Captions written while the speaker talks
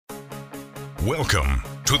Welcome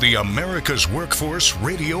to the America's Workforce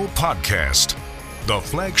Radio Podcast, the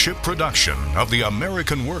flagship production of the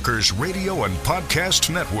American Workers Radio and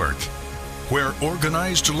Podcast Network, where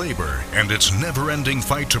organized labor and its never-ending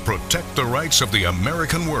fight to protect the rights of the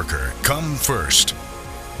American worker come first.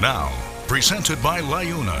 Now, presented by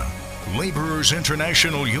LIUNA, Laborers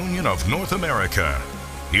International Union of North America.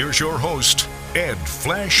 Here's your host, Ed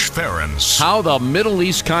Flash Ferens. How the Middle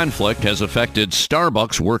East conflict has affected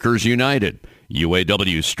Starbucks Workers United.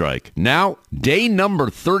 UAW strike. Now, day number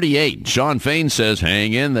 38. Sean Fain says,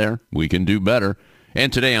 hang in there. We can do better.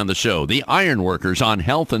 And today on the show, the Ironworkers on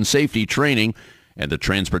health and safety training and the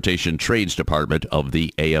Transportation Trades Department of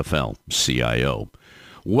the AFL-CIO.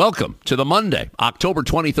 Welcome to the Monday, October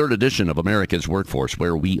 23rd edition of America's Workforce,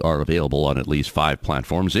 where we are available on at least 5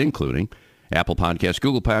 platforms, including Apple Podcasts,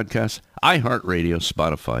 Google Podcasts, iHeartRadio,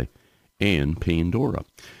 Spotify, and Pandora.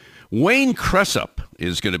 Wayne Creasap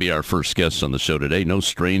is going to be our first guest on the show today. No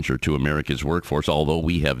stranger to America's Workforce, although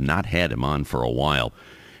we have not had him on for a while.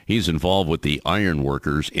 He's involved with the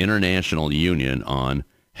Ironworkers International Union on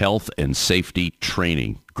health and safety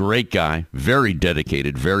training. Great guy, very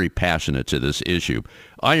dedicated, very passionate to this issue.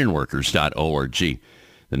 Ironworkers.org,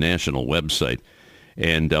 the national website.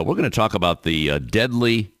 And we're going to talk about the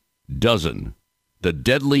deadly dozen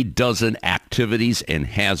activities and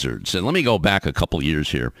hazards. And let me go back a couple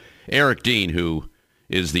years here. Eric Dean, who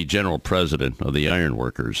is the general president of the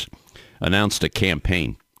Ironworkers, announced a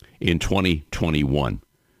campaign in 2021.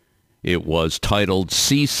 It was titled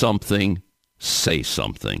See Something, Say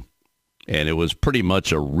Something. And it was pretty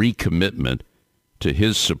much a recommitment to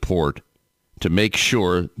his support to make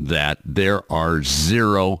sure that there are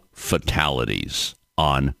 0 fatalities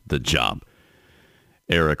on the job.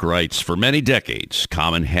 Eric writes, for many decades,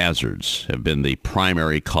 common hazards have been the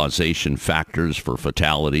primary causation factors for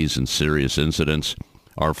fatalities and serious incidents.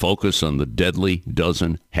 Our focus on the deadly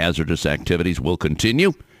dozen hazardous activities will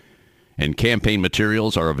continue, and campaign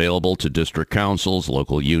materials are available to district councils,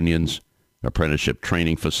 local unions, apprenticeship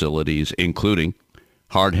training facilities, including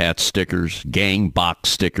hard hat stickers, gang box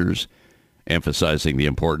stickers, emphasizing the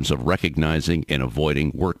importance of recognizing and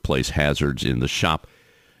avoiding workplace hazards in the shop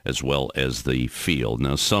as well as the field.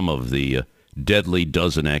 Now, some of the deadly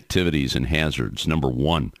dozen activities and hazards. Number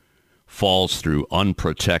 1, falls through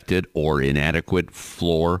unprotected or inadequate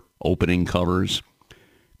floor opening covers,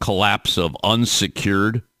 collapse of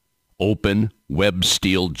unsecured open web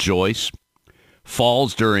steel joists,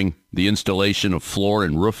 falls during the installation of floor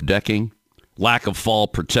and roof decking, lack of fall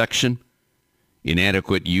protection,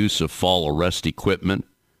 inadequate use of fall arrest equipment,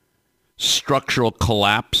 structural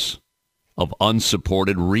collapse of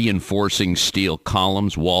unsupported reinforcing steel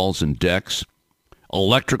columns, walls, and decks,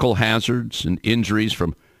 electrical hazards and injuries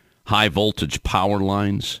from high-voltage power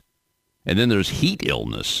lines. And then there's heat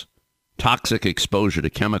illness, toxic exposure to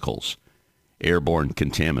chemicals, airborne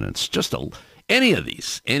contaminants. Just any of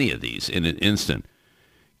these in an instant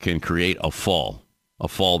can create a fall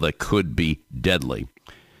that could be deadly.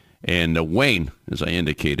 And Wayne, as I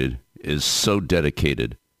indicated, is so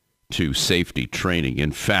dedicated to safety training.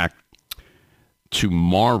 In fact,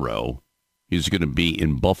 tomorrow, he's going to be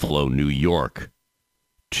in Buffalo, New York,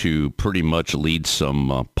 to pretty much lead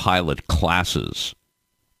some pilot classes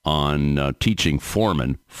on teaching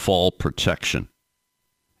foremen fall protection.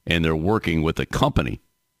 And they're working with a company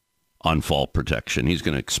on fall protection. He's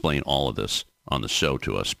going to explain all of this on the show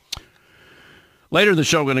to us. Later in the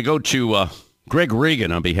show, we're going to go to Greg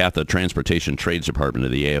Regan on behalf of the Transportation Trades Department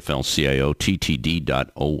of the AFL-CIO.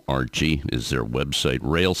 TTD.org is their website.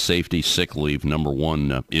 Rail safety, sick leave, number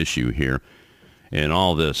 1 issue here. And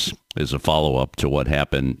all this is a follow-up to what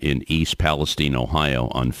happened in East Palestine, Ohio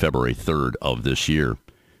on February 3rd of this year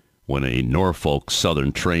when a Norfolk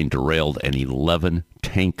Southern train derailed and 11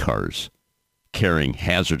 tank cars carrying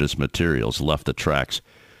hazardous materials left the tracks.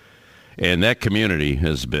 And that community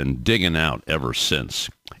has been digging out ever since.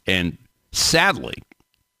 And sadly,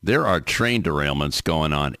 there are train derailments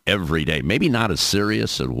going on every day. Maybe not as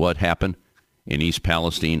serious as what happened in East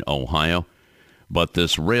Palestine, Ohio, but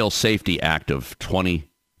this Rail Safety Act of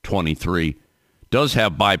 2023 does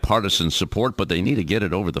have bipartisan support, but they need to get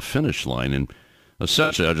it over the finish line. And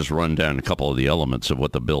essentially, I'll just run down a couple of the elements of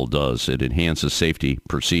what the bill does. It enhances safety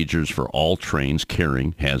procedures for all trains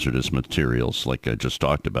carrying hazardous materials, like I just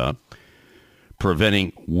talked about,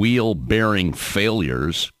 preventing wheel bearing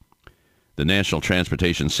failures. The National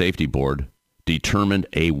Transportation Safety Board determined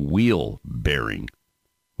a wheel bearing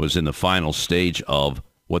was in the final stage of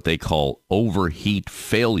what they call overheat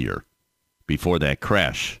failure before that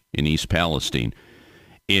crash in East Palestine.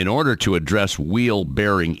 In order to address wheel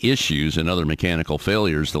bearing issues and other mechanical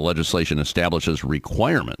failures, the legislation establishes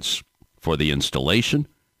requirements for the installation,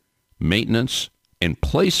 maintenance, and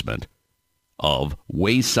placement of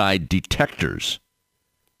wayside detectors,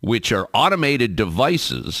 which are automated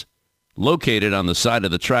devices located on the side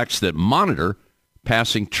of the tracks that monitor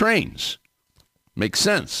passing trains. Makes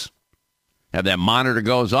sense. Have that monitor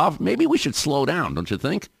goes off. Maybe we should slow down, don't you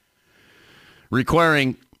think?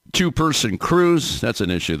 Requiring two-person crews. That's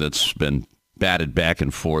an issue that's been batted back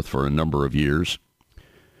and forth for a number of years.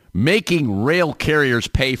 Making rail carriers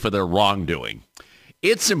pay for their wrongdoing.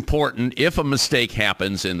 It's important if a mistake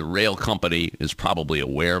happens, and the rail company is probably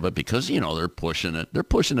aware of it because, they're pushing it. They're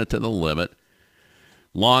pushing it to the limit.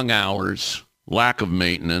 Long hours, lack of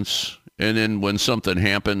maintenance, and then when something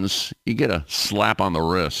happens, you get a slap on the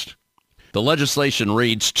wrist. The legislation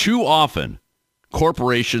reads, too often,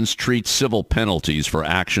 corporations treat civil penalties for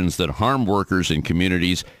actions that harm workers and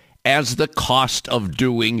communities as the cost of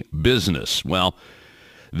doing business. Well,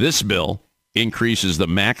 this bill increases the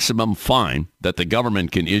maximum fine that the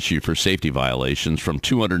government can issue for safety violations from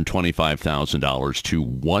 $225,000 to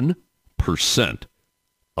 1%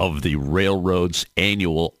 of the railroad's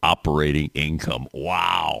annual operating income.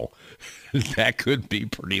 Wow. That could be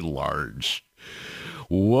pretty large.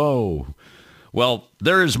 Whoa. Well,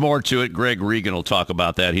 there is more to it. Greg Regan will talk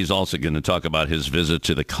about that. He's also going to talk about his visit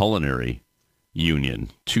to the Culinary Union,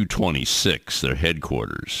 226, their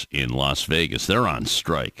headquarters in Las Vegas. They're on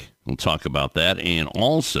strike. We'll talk about that. And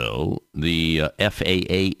also the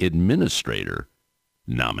FAA administrator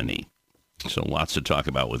nominee. So lots to talk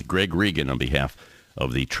about with Greg Regan on behalf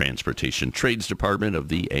of the Transportation Trades Department of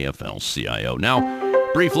the AFL-CIO.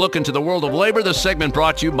 Now, brief look into the world of labor. This segment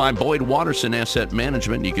brought to you by Boyd Watterson Asset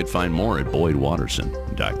Management. You can find more at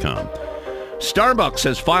boydwatterson.com. Starbucks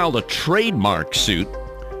has filed a trademark suit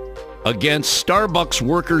against Starbucks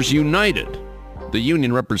Workers United, the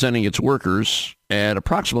union representing its workers at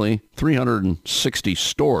approximately 360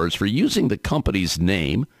 stores, for using the company's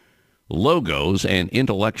name, logos, and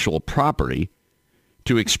intellectual property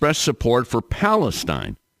to express support for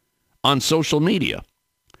Palestine on social media.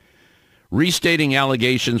 Restating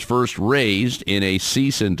allegations first raised in a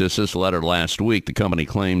cease and desist letter last week, the company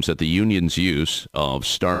claims that the union's use of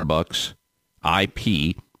Starbucks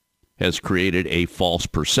IP has created a false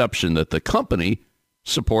perception that the company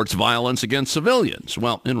supports violence against civilians.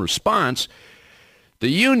 Well, in response, the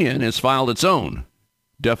union has filed its own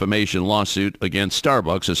defamation lawsuit against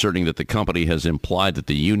Starbucks, asserting that the company has implied that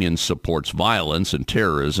the union supports violence and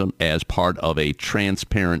terrorism as part of a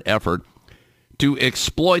transparent effort to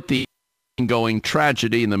exploit the ongoing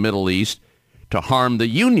tragedy in the Middle East to harm the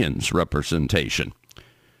union's representation.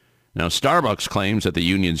 Now, Starbucks claims that the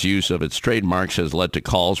union's use of its trademarks has led to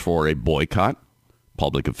calls for a boycott,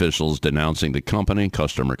 public officials denouncing the company,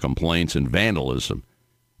 customer complaints, and vandalism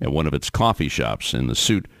at one of its coffee shops. In the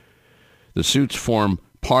suits form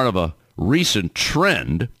part of a recent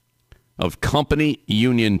trend of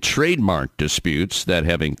company-union trademark disputes that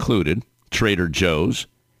have included Trader Joe's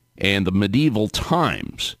and the Medieval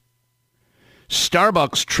Times.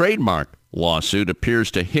 Starbucks' trademark lawsuit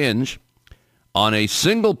appears to hinge on a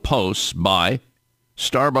single post by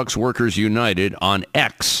Starbucks Workers United on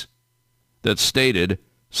X that stated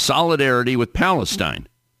solidarity with Palestine,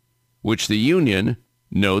 which the union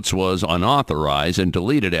notes was unauthorized and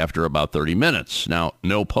deleted after about 30 minutes. Now,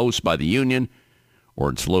 no post by the union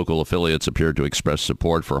or its local affiliates appeared to express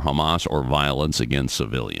support for Hamas or violence against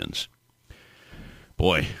civilians.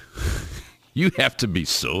 Boy, you have to be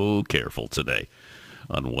so careful today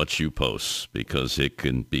on what you post, because it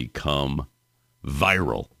can become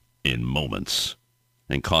viral in moments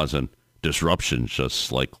and cause a disruption,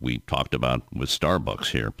 just like we talked about with Starbucks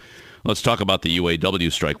here. Let's talk about the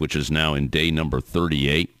UAW strike, which is now in day number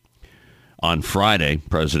 38. On Friday,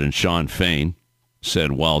 President Shawn Fain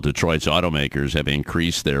said while Detroit's automakers have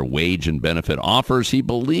increased their wage and benefit offers, he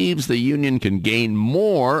believes the union can gain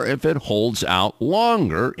more if it holds out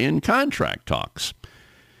longer in contract talks.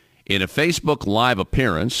 In a Facebook Live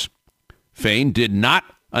appearance, Fain did not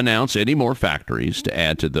announce any more factories to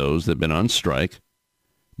add to those that have been on strike,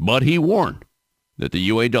 but he warned that the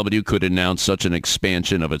UAW could announce such an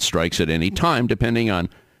expansion of its strikes at any time, depending on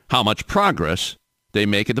how much progress they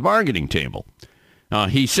make at the bargaining table.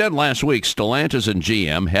 He said last week Stellantis and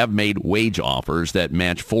GM have made wage offers that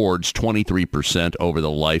match Ford's 23% over the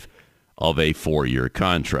life of a 4-year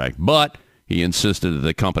contract. But he insisted that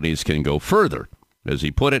the companies can go further. As he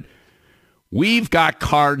put it, we've got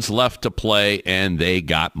cards left to play and they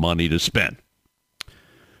got money to spend.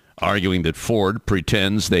 Arguing that Ford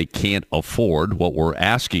pretends they can't afford what we're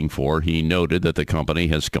asking for, he noted that the company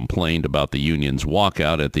has complained about the union's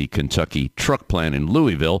walkout at the Kentucky truck plant in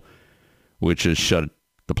Louisville, which has shut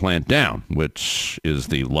the plant down, which is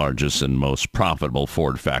the largest and most profitable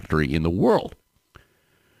Ford factory in the world.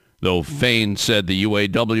 Though Fain said the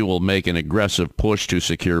UAW will make an aggressive push to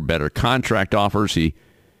secure better contract offers, he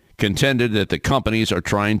contended that the companies are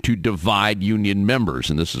trying to divide union members,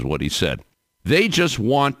 and this is what he said. They just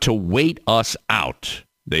want to wait us out.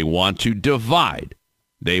 They want to divide.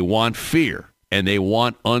 They want fear, and they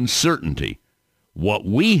want uncertainty. What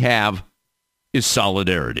we have is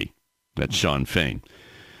solidarity. That's Sean Fain.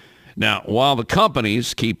 Now, while the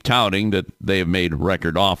companies keep touting that they have made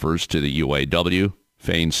record offers to the UAW,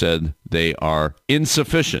 Fain said they are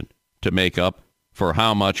insufficient to make up for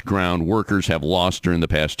how much ground workers have lost during the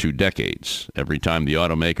past 2 decades. Every time the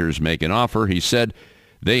automakers make an offer, he said,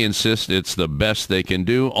 they insist it's the best they can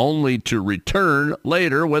do, only to return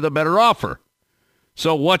later with a better offer.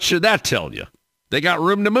 So what should that tell you? They got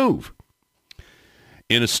room to move.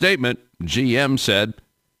 In a statement, GM said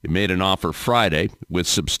it made an offer Friday with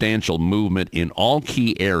substantial movement in all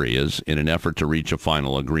key areas in an effort to reach a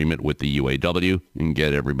final agreement with the UAW and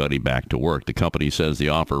get everybody back to work. The company says the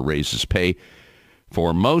offer raises pay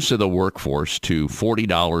for most of the workforce to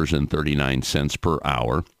 $40.39 per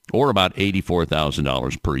hour, or about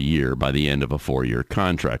 $84,000 per year by the end of a 4-year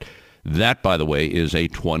contract. That, by the way, is a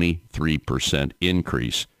 23%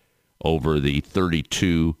 increase over the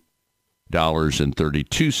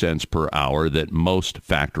 $32.32 per hour that most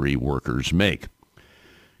factory workers make.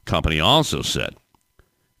 Company also said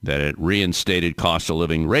that it reinstated cost of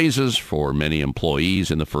living raises for many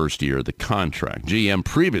employees in the first year of the contract. GM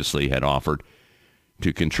previously had offered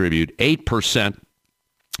to contribute 8%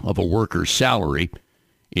 of a worker's salary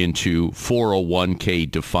into 401k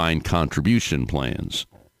defined contribution plans.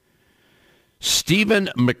 Stephen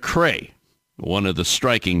McCrae, one of the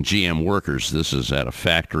striking GM workers, this is at a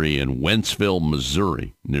factory in Wentzville,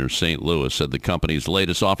 Missouri, near St. Louis, said the company's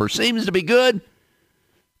latest offer seems to be good,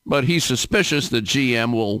 but he's suspicious that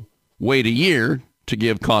GM will wait a year to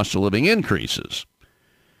give cost of living increases.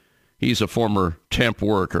 He's a former temp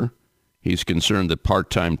worker. He's concerned that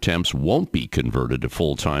part-time temps won't be converted to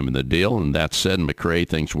full-time in the deal, and that said, McCrae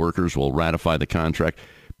thinks workers will ratify the contract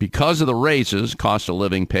because of the raises, cost of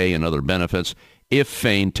living, pay, and other benefits if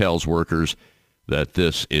Fain tells workers that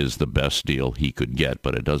this is the best deal he could get,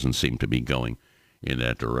 but it doesn't seem to be going in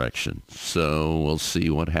that direction. So we'll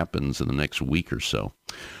see what happens in the next week or so.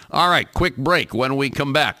 All right, quick break. When we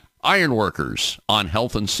come back, Ironworkers on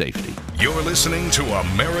health and safety. You're listening to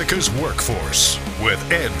America's Workforce with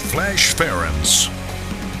Ed Flash Ferens.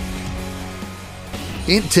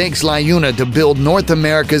 It takes LiUNA to build North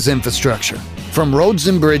America's infrastructure. From roads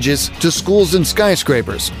and bridges to schools and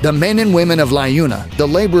skyscrapers, the men and women of LiUNA, the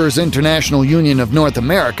Laborers International Union of North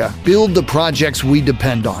America, build the projects we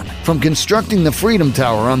depend on. From constructing the Freedom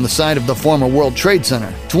Tower on the site of the former World Trade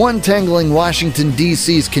Center to untangling Washington,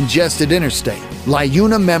 D.C.'s congested interstate,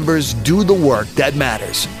 LiUNA members do the work that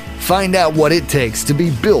matters. Find out what it takes to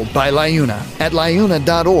be built by LiUNA at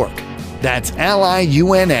liuna.org. That's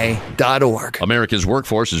liuna.org. America's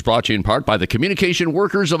Workforce is brought to you in part by the Communication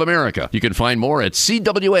Workers of America. You can find more at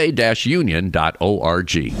cwa-union.org.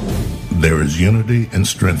 There is unity and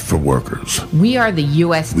strength for workers. We are the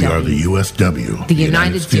USW. We are the USW. The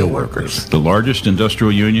United Steelworkers. The largest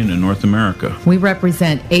industrial union in North America. We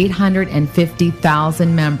represent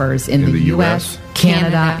 850,000 members in the U.S.,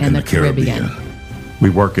 Canada, and the Caribbean.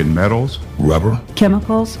 We work in metals, rubber,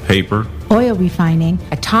 chemicals, paper, oil refining,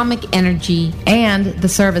 atomic energy, and the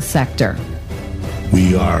service sector.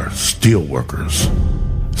 We are steelworkers,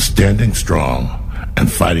 standing strong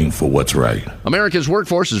and fighting for what's right. America's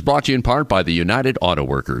Workforce is brought to you in part by the United Auto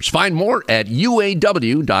Workers. Find more at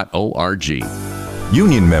uaw.org.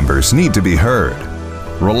 Union members need to be heard.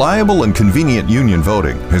 Reliable and convenient union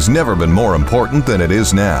voting has never been more important than it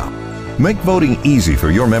is now. Make voting easy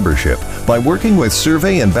for your membership by working with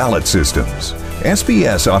survey and ballot systems.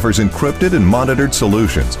 SBS offers encrypted and monitored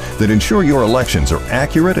solutions that ensure your elections are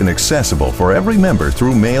accurate and accessible for every member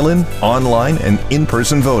through mail-in, online, and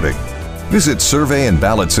in-person voting. Visit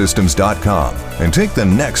surveyandballotsystems.com and take the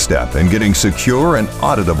next step in getting secure and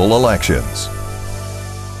auditable elections.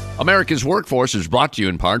 America's Workforce is brought to you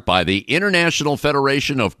in part by the International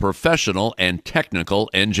Federation of Professional and Technical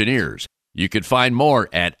Engineers. You can find more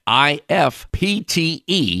at ifpte.org.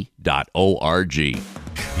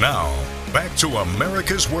 Now, back to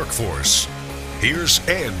America's Workforce. Here's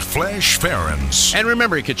Ed Flash Ferens. And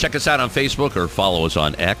remember, you can check us out on Facebook or follow us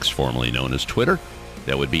on X, formerly known as Twitter.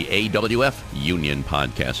 That would be AWF Union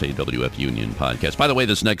Podcast, AWF Union Podcast. By the way,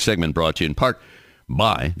 this next segment brought to you in part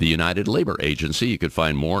by the United Labor Agency. You can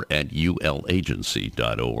find more at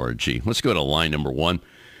ulagency.org. Let's go to line number one.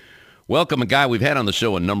 Welcome a guy we've had on the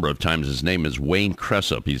show a number of times. His name is Wayne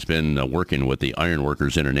Creasap. He's been working with the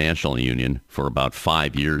Ironworkers International Union for about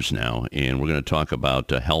 5 years now, and we're going to talk about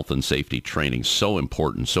health and safety training. So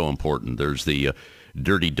important, so important. There's the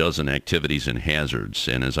Dirty Dozen activities and hazards,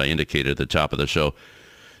 and as I indicated at the top of the show,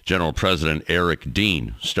 General President Eric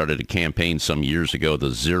Dean started a campaign some years ago,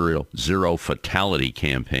 the Zero Fatality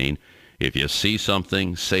campaign. If you see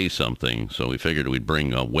something, say something. So we figured we'd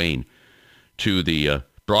bring Wayne to the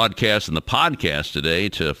broadcast and the podcast today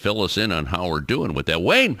to fill us in on how we're doing with that.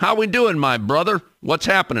 Wayne, how we doing, my brother? What's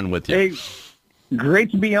happening with you? Hey,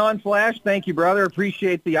 great to be on, Flash. Thank you, brother.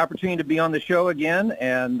 Appreciate the opportunity to be on the show again,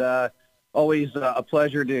 and always a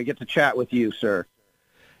pleasure to get to chat with you, sir.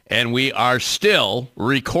 And we are still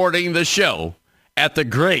recording the show at the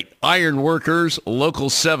great Ironworkers Local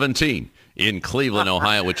 17 in Cleveland,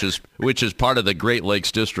 Ohio, which is part of the Great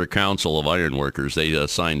Lakes District Council of Ironworkers. They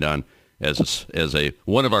signed on as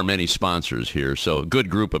one of our many sponsors here. So a good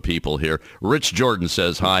group of people here. Rich Jordan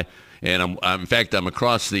says hi, and I'm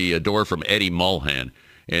across the door from Eddie Mulhan,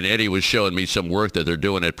 and Eddie was showing me some work that they're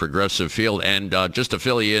doing at Progressive Field, and just to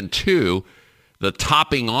fill you in too, the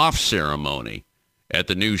topping off ceremony at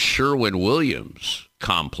the new Sherwin-Williams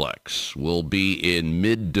complex will be in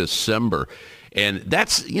mid-December, and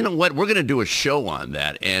that's, you know what, we're going to do a show on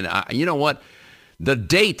that, and you know what. The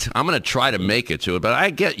date, I'm going to try to make it to it,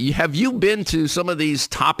 but have you been to some of these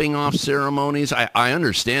topping off ceremonies? I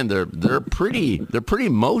understand they're pretty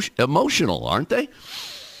emotional, aren't they?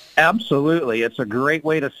 Absolutely. It's a great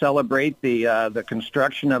way to celebrate the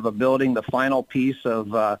construction of a building, the final piece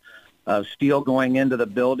of steel going into the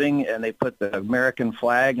building, and they put the American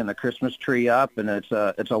flag and the Christmas tree up, and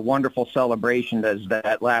it's a wonderful celebration as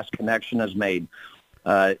that last connection is made.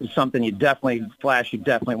 It's something you definitely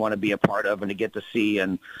want to be a part of and to get to see,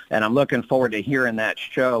 and I'm looking forward to hearing that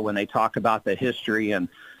show when they talk about the history and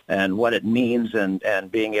what it means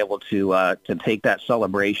and being able to take that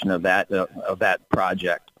celebration of that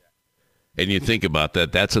project. And you think about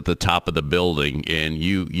that, that's at the top of the building, and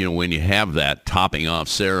you know when you have that topping off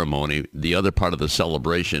ceremony, the other part of the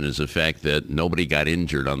celebration is the fact that nobody got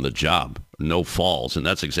injured on the job, no falls, and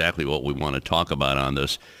that's exactly what we want to talk about on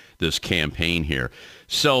this campaign here.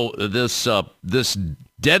 So this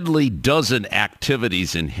deadly dozen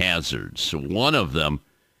activities and hazards. One of them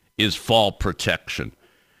is fall protection.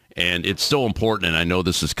 And it's so important, and I know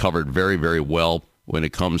this is covered very, very well when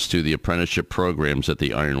it comes to the apprenticeship programs that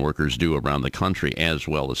the Ironworkers do around the country as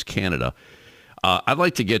well as Canada. I'd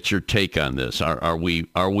like to get your take on this. Are we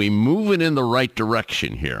moving in the right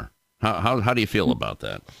direction here? How do you feel about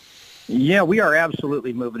that? Yeah, we are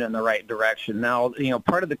absolutely moving in the right direction. Now,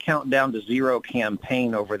 part of the Countdown to Zero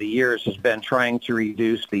campaign over the years has been trying to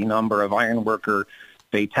reduce the number of ironworker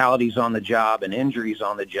fatalities on the job and injuries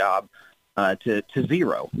on the job to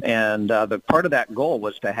zero. And the part of that goal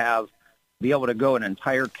was to be able to go an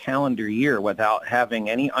entire calendar year without having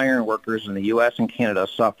any ironworkers in the U.S. and Canada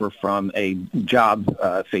suffer from a job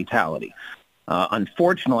fatality.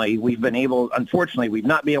 Unfortunately, we've not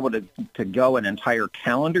been able to go an entire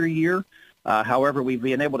calendar year. However, we've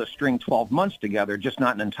been able to string 12 months together, just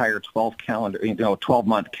not an entire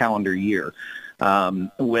 12-month calendar year,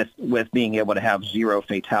 with being able to have zero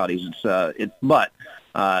fatalities. But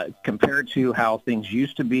compared to how things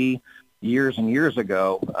used to be years and years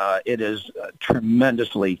ago, it is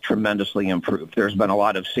tremendously improved. There's been a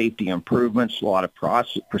lot of safety improvements, a lot of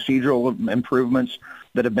procedural improvements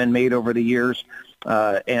that have been made over the years,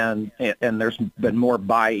 and there's been more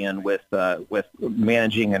buy-in with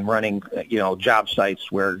managing and running job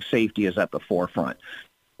sites where safety is at the forefront.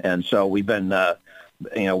 And so we've been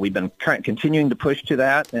continuing to push to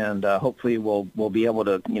that, and hopefully we'll be able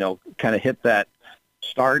to kind of hit that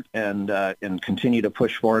start and continue to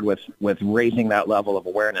push forward with raising that level of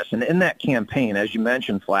awareness. And in that campaign, as you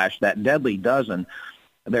mentioned, Flash, that deadly dozen,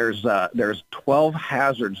 there's 12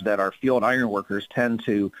 hazards that our field ironworkers tend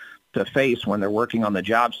to face when they're working on the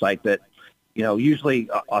job site that usually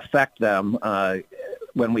affect them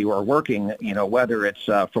when we were working, whether it's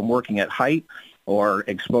from working at height or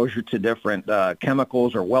exposure to different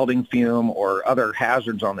chemicals or welding fume or other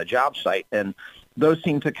hazards on the job site. And those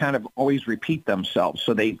seem to kind of always repeat themselves.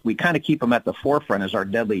 So we kind of keep them at the forefront as our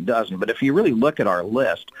deadly dozen. But if you really look at our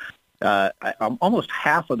list, almost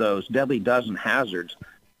half of those deadly dozen hazards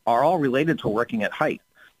are all related to working at height.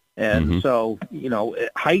 And so,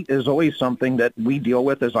 height is always something that we deal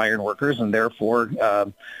with as ironworkers, and therefore,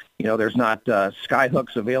 there's not sky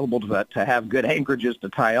hooks available to have good anchorages to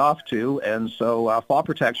tie off to. And so fall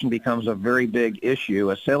protection becomes a very big issue,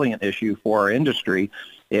 a salient issue for our industry.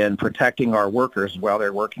 in protecting our workers while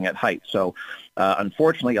they're working at height. So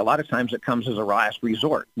unfortunately, a lot of times it comes as a last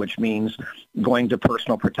resort, which means going to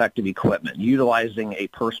personal protective equipment, utilizing a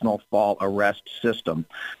personal fall arrest system.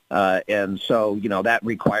 And so, that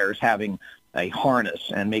requires having a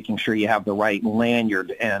harness and making sure you have the right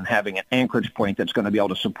lanyard and having an anchorage point that's going to be able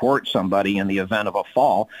to support somebody in the event of a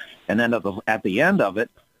fall. And then at the end of it,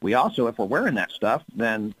 we also, if we're wearing that stuff,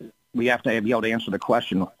 then we have to be able to answer the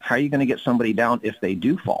question, how are you going to get somebody down if they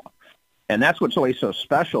do fall? And that's what's always so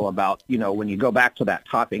special about, when you go back to that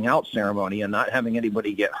topping out ceremony and not having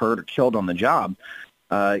anybody get hurt or killed on the job.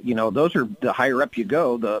 Those are, the higher up you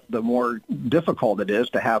go, the more difficult it is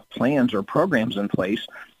to have plans or programs in place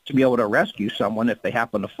to be able to rescue someone if they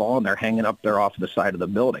happen to fall and they're hanging up there off the side of the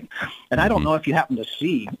building. And I don't know if you happen to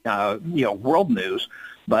see, world news,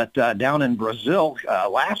 but down in Brazil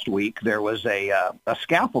last week, there was a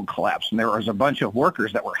scaffold collapse, and there was a bunch of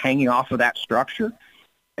workers that were hanging off of that structure.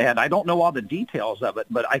 And I don't know all the details of it,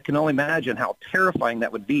 but I can only imagine how terrifying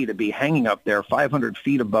that would be to be hanging up there 500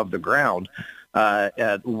 feet above the ground,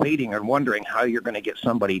 waiting and wondering how you're going to get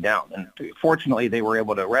somebody down. And fortunately, they were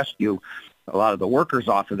able to rescue a lot of the workers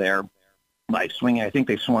off of there by swinging. I think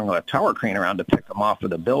they swung a tower crane around to pick them off of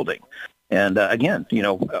the building. And again,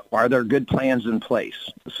 are there good plans in place?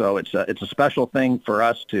 So it's a special thing for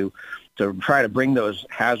us to try to bring those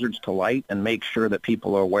hazards to light and make sure that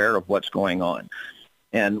people are aware of what's going on.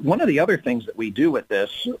 And one of the other things that we do with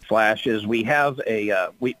this, Flash, is we have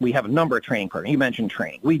a number of training programs. You mentioned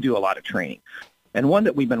training. We do a lot of training. And one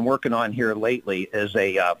that we've been working on here lately is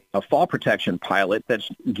a fall protection pilot that's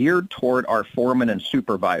geared toward our foremen and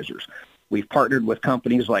supervisors. We've partnered with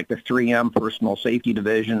companies like the 3M Personal Safety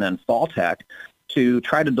Division and Falltech to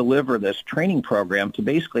try to deliver this training program to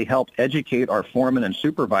basically help educate our foremen and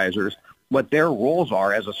supervisors what their roles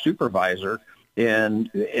are as a supervisor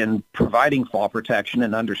in providing fall protection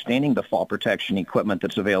and understanding the fall protection equipment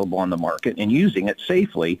that's available on the market and using it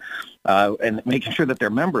safely, and making sure that our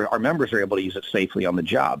members are able to use it safely on the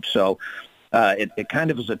job. So it kind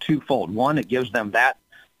of is a twofold. One, it gives them that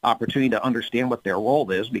opportunity to understand what their role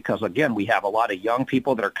is, because again, we have a lot of young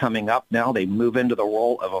people that are coming up now. They move into the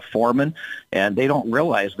role of a foreman, and they don't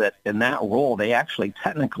realize that in that role, they actually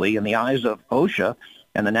technically, in the eyes of OSHA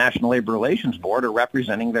and the National Labor Relations Board, are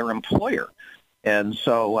representing their employer. And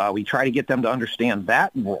so we try to get them to understand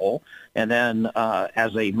that role. And then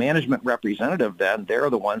as a management representative, then they're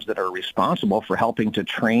the ones that are responsible for helping to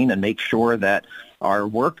train and make sure that our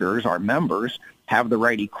workers, our members, have the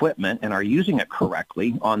right equipment and are using it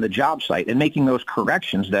correctly on the job site and making those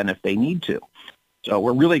corrections then if they need to. So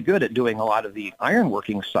we're really good at doing a lot of the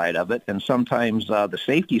ironworking side of it, and sometimes the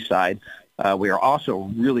safety side we are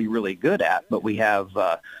also really, really good at, but we have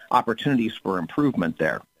opportunities for improvement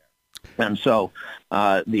there. And so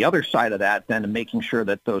the other side of that, then, making sure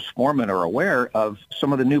that those foremen are aware of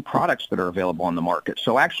some of the new products that are available on the market.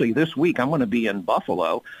 So actually this week I'm going to be in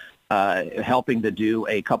Buffalo helping to do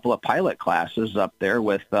a couple of pilot classes up there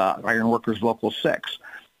with Ironworkers Local 6.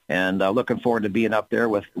 And looking forward to being up there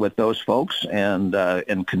with those folks and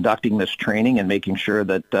conducting this training and making sure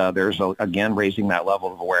that there's, again, raising that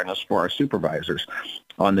level of awareness for our supervisors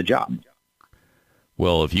on the job.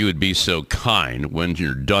 Well, if you would be so kind, when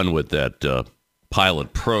you're done with that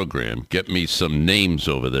pilot program, get me some names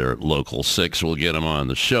over there at Local 6. We'll get them on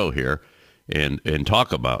the show here and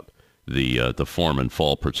talk about the Foreman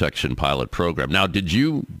Fall Protection Pilot Program. Now, did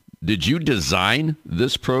you design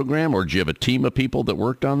this program, or did you have a team of people that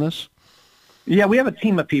worked on this? Yeah, we have a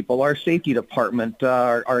team of people. Our safety department,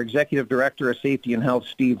 our executive director of safety and health,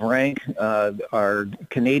 Steve Rank, our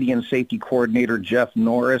Canadian safety coordinator, Jeff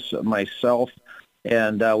Norris, myself,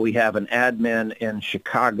 and we have an admin in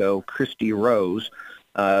Chicago, Christy Rose,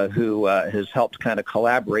 who has helped kind of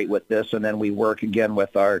collaborate with this. And then we work again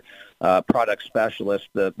with our product specialists,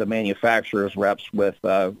 the manufacturers reps with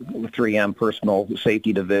 3M Personal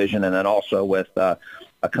Safety Division, and then also with a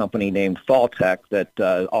company named Falltech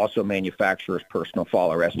that also manufactures personal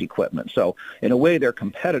fall arrest equipment. So in a way, they're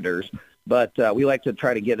competitors. But we like to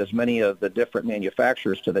try to get as many of the different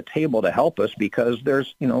manufacturers to the table to help us, because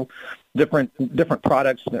there's, different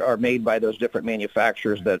products that are made by those different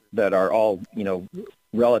manufacturers that are all,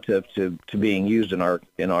 relative to being used in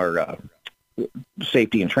our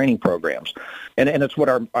safety and training programs. And it's what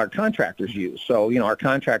our contractors use. So, our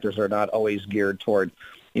contractors are not always geared toward,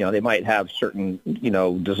 they might have certain,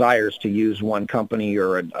 desires to use one company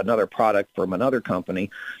or another product from another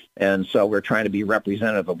company. And so we're trying to be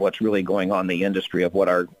representative of what's really going on in the industry, of what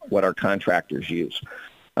our contractors use.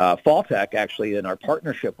 Falltech, actually, in our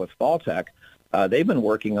partnership with Falltech, they've been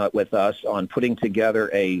working with us on putting together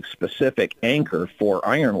a specific anchor for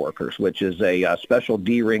Ironworkers, which is a special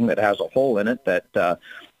D-ring that has a hole in it that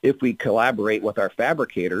if we collaborate with our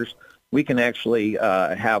fabricators, we can actually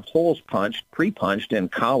have holes pre-punched in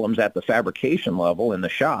columns at the fabrication level in the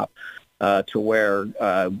shop to where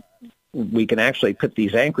we can actually put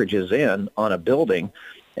these anchorages in on a building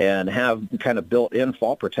and have kind of built-in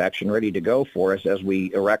fall protection ready to go for us as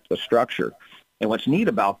we erect the structure. And what's neat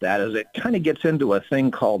about that is it kind of gets into a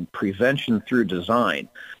thing called prevention through design.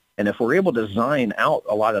 And if we're able to design out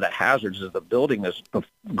a lot of the hazards as the building is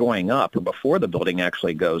going up or before the building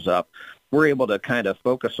actually goes up, we're able to kind of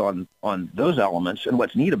focus on those elements. And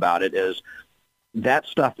what's neat about it is that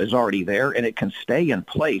stuff is already there, and it can stay in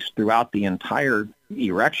place throughout the entire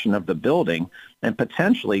erection of the building and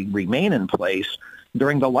potentially remain in place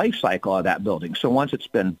during the life cycle of that building. So once it's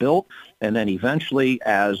been built, and then eventually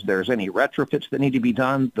as there's any retrofits that need to be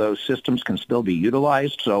done, those systems can still be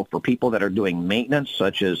utilized. So for people that are doing maintenance,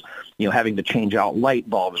 such as having to change out light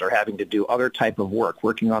bulbs or having to do other type of work,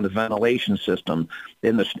 working on the ventilation system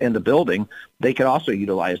in the building, they could also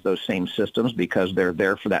utilize those same systems because they're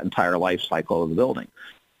there for that entire life cycle of the building.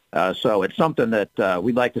 So it's something that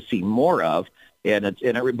we'd like to see more of. But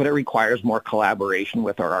it requires more collaboration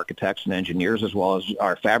with our architects and engineers as well as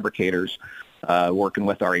our fabricators working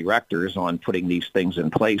with our erectors on putting these things in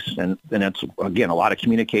place. And it's, again, a lot of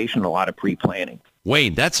communication, a lot of pre-planning.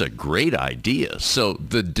 Wayne, that's a great idea. So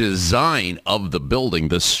the design of the building,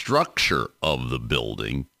 the structure of the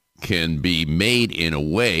building can be made in a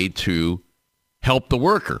way to help the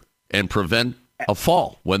worker and prevent a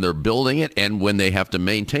fall when they're building it and when they have to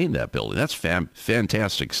maintain that building. That's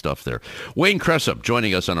fantastic stuff there. Wayne Creasap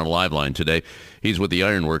joining us on our live line today. He's with the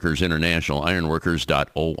Ironworkers International.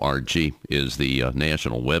 Ironworkers.org is the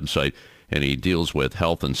national website, and he deals with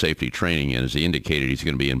health and safety training. And as he indicated, he's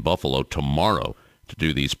going to be in Buffalo tomorrow to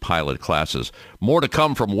do these pilot classes. More to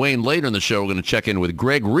come from Wayne later in the show. We're going to check in with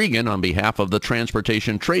Greg Regan on behalf of the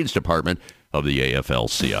Transportation Trades Department of the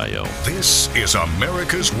AFL-CIO. This is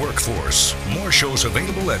America's Workforce. More shows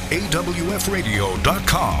available at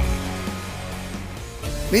awfradio.com.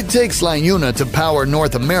 It takes LiUNA to power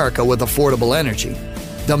North America with affordable energy.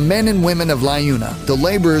 The men and women of LiUNA, the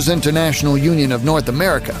Laborers International Union of North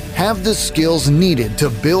America, have the skills needed to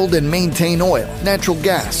build and maintain oil, natural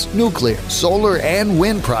gas, nuclear, solar, and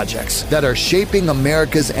wind projects that are shaping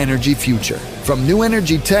America's energy future. From new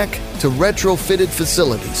energy tech to retrofitted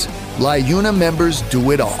facilities, LiUNA members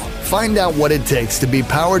do it all. Find out what it takes to be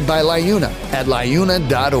powered by LiUNA at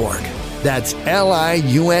liuna.org. That's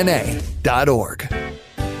LIUNA.org.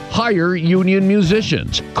 Hire union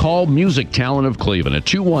musicians. Call Music Talent of Cleveland at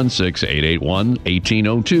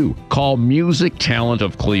 216-881-1802. Call Music Talent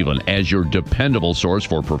of Cleveland as your dependable source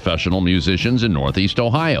for professional musicians in Northeast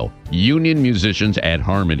Ohio. Union musicians add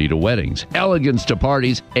harmony to weddings, elegance to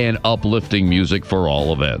parties, and uplifting music for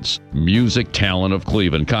all events. Music Talent of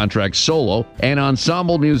Cleveland contracts solo and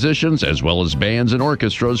ensemble musicians as well as bands and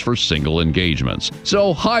orchestras for single engagements.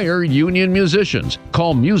 So hire union musicians.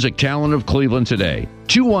 Call Music Talent of Cleveland today.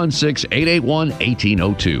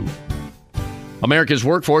 216-881-1802. America's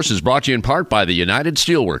Workforce is brought to you in part by the United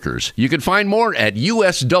Steelworkers. You can find more at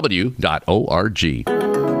usw.org.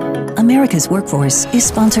 America's Workforce is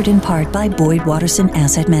sponsored in part by Boyd Watterson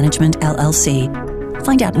Asset Management, LLC.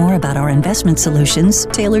 Find out more about our investment solutions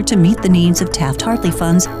tailored to meet the needs of Taft-Hartley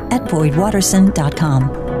funds at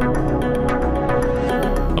boydwatterson.com.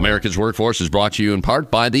 America's Workforce is brought to you in part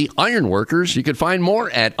by the Ironworkers. You can find more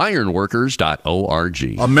at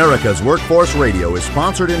ironworkers.org. America's Workforce Radio is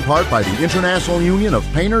sponsored in part by the International Union of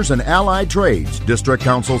Painters and Allied Trades, District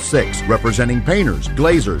Council 6, representing painters,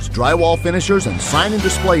 glazers, drywall finishers, and sign and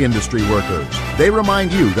display industry workers. They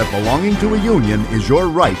remind you that belonging to a union is your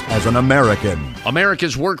right as an American.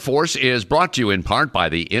 America's Workforce is brought to you in part by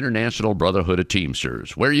the International Brotherhood of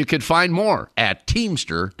Teamsters, where you can find more at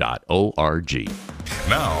teamster.org.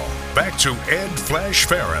 Now, back to Ed Flash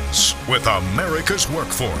Ferens with America's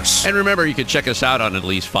Workforce. And remember, you can check us out on at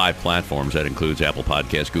least 5 platforms. That includes Apple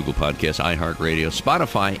Podcasts, Google Podcasts, iHeartRadio,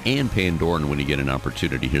 Spotify, and Pandora. And when you get an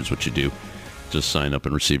opportunity, here's what you do. Just sign up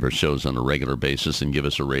and receive our shows on a regular basis and give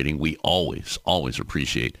us a rating. We always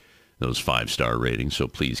appreciate those 5-star ratings, so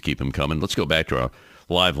please keep them coming. Let's go back to our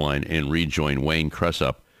live line and rejoin Wayne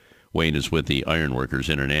Creasap. Wayne is with the Ironworkers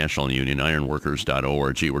International Union,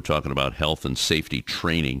 ironworkers.org. We're talking about health and safety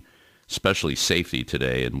training, especially safety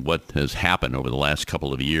today, and what has happened over the last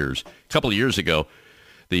couple of years. A couple of years ago,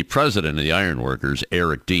 the president of the Ironworkers,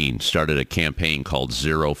 Eric Dean, started a campaign called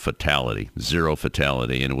Zero Fatality,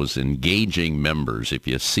 and it was engaging members. If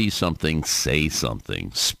you see something, say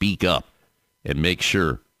something, speak up, and make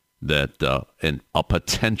sure that a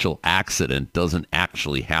potential accident doesn't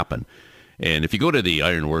actually happen. And if you go to the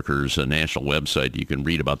Ironworkers national website, you can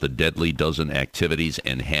read about the deadly dozen activities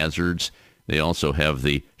and hazards. They also have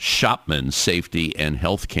the Shopman Safety and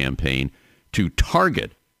Health Campaign to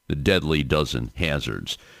target the deadly dozen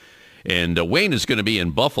hazards. And Wayne is going to be in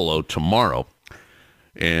Buffalo tomorrow,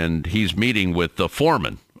 and he's meeting with the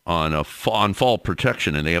foreman on fall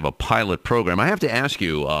protection, and they have a pilot program. I have to ask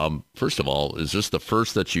you, first of all, is this the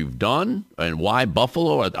first that you've done, and why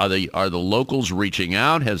Buffalo? Are the locals reaching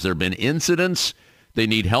out? Has there been incidents they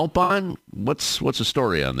need help on? What's the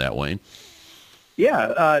story on that, Wayne?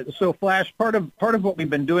 Yeah, so Flash, part of what we've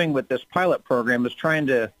been doing with this pilot program is trying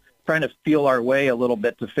to feel our way a little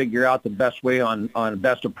bit to figure out the best way on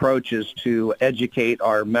best approaches to educate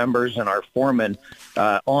our members and our foremen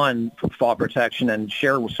on fall protection and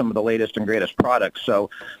share with some of the latest and greatest products. So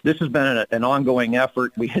this has been an ongoing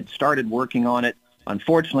effort. We had started working on it.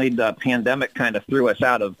 Unfortunately, the pandemic kind of threw us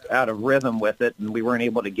out of rhythm with it, and we weren't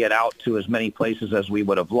able to get out to as many places as we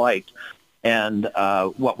would have liked. And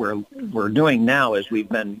what we're doing now is we've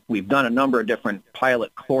done a number of different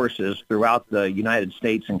pilot courses throughout the United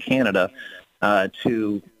States and Canada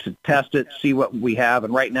to test it, see what we have.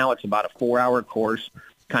 And right now it's about a 4-hour course,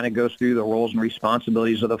 kind of goes through the roles and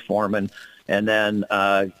responsibilities of the foreman, and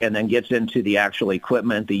then gets into the actual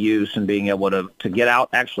equipment, the use, and being able to get out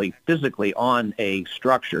actually physically on a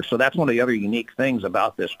structure. So that's one of the other unique things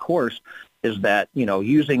about this course is that,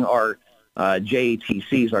 using our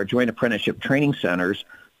JATCs, our Joint Apprenticeship Training Centers,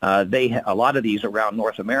 a lot of these around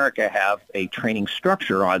North America have a training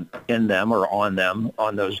structure on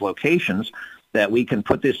those locations that we can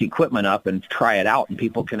put this equipment up and try it out, and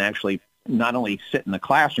people can actually not only sit in the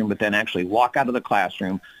classroom, but then actually walk out of the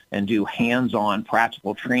classroom and do hands-on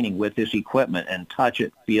practical training with this equipment and touch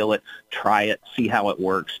it, feel it, try it, see how it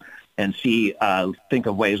works, and think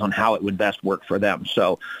of ways on how it would best work for them.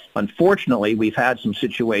 So unfortunately, we've had some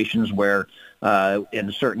situations where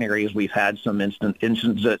in certain areas we've had some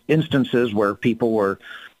instances where people were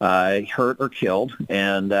hurt or killed,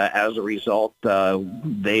 and as a result,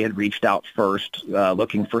 they had reached out first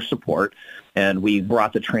looking for support, and we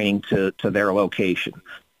brought the training to their location.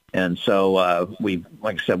 And so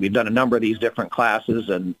like I said, we've done a number of these different classes,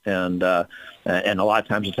 and a lot of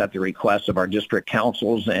times it's at the request of our district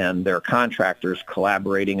councils and their contractors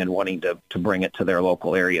collaborating and wanting to bring it to their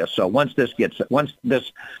local area. So once this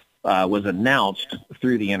was announced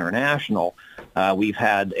through the international, we've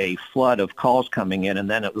had a flood of calls coming in, and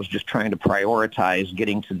then it was just trying to prioritize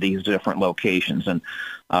getting to these different locations. And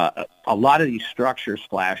a lot of these structures,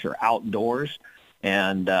 Flash, are outdoors.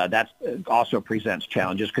 And that also presents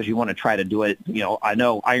challenges because you want to try to do it. I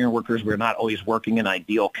know ironworkers, we're not always working in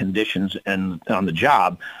ideal conditions and on the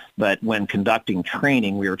job, but when conducting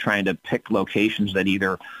training, we were trying to pick locations that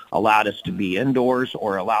either allowed us to be indoors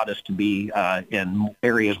or allowed us to be in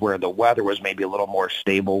areas where the weather was maybe a little more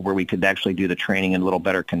stable, where we could actually do the training in a little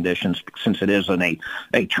better conditions, since it is in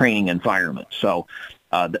a training environment. So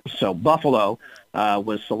Buffalo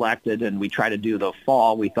was selected, and we tried to do the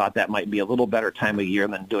fall. We thought that might be a little better time of year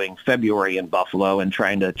than doing February in Buffalo and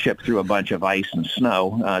trying to chip through a bunch of ice and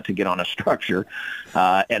snow to get on a structure.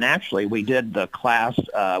 And actually, we did the class.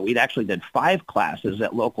 We actually did 5 classes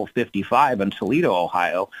at Local 55 in Toledo,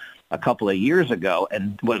 Ohio, a couple of years ago.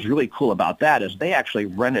 And what's really cool about that is they actually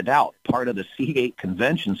rented out part of the Seagate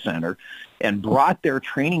Convention Center and brought their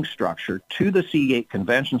training structure to the Seagate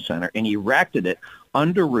Convention Center and erected it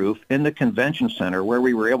under roof in the convention center, where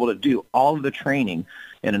we were able to do all of the training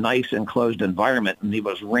in a nice enclosed environment. And it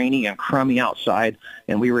was rainy and crummy outside,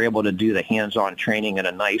 and we were able to do the hands-on training in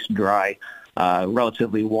a nice, dry,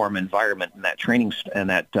 relatively warm environment in that training and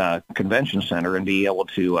that convention center, and be able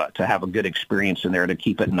to have a good experience in there to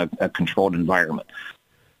keep it in a controlled environment.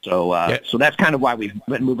 So so that's kind of why we've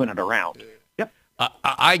been moving it around.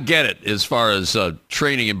 I get it as far as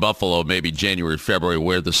training in Buffalo, maybe January, February,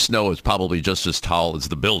 where the snow is probably just as tall as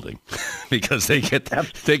the building because they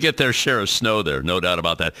get their share of snow there, no doubt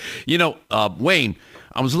about that. Wayne,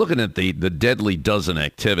 I was looking at the deadly dozen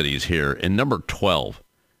activities here, and number 12,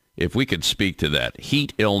 if we could speak to that,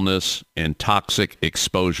 heat illness and toxic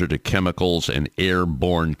exposure to chemicals and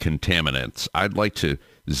airborne contaminants. I'd like to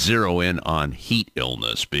zero in on heat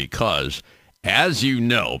illness because, as you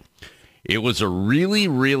know, it was a really,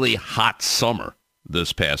 really hot summer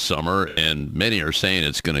this past summer, and many are saying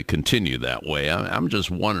it's going to continue that way. I'm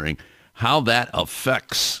just wondering how that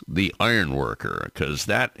affects the iron worker, because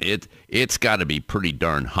it's got to be pretty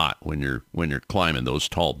darn hot when you're climbing those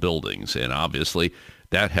tall buildings. And obviously,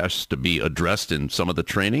 that has to be addressed in some of the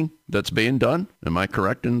training that's being done. Am I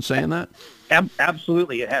correct in saying that?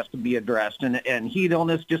 Absolutely, it has to be addressed. And heat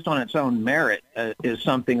illness, just on its own merit, is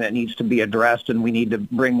something that needs to be addressed, and we need to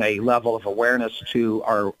bring a level of awareness to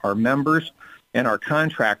our members and our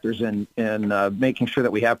contractors in making sure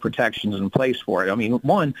that we have protections in place for it. I mean,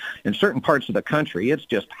 one, in certain parts of the country, it's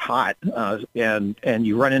just hot, and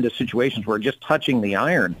you run into situations where just touching the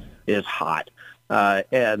iron is hot.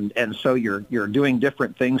 And so you're doing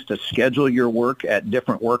different things to schedule your work at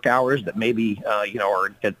different work hours that maybe,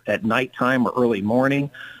 are at nighttime or early morning,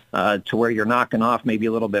 to where you're knocking off maybe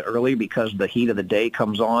a little bit early because the heat of the day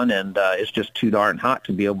comes on and it's just too darn hot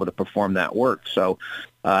to be able to perform that work. So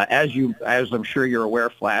as I'm sure you're aware,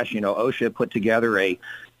 Flash, OSHA put together a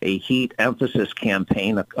heat emphasis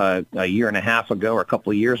campaign a year and a half ago, or a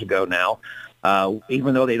couple of years ago now.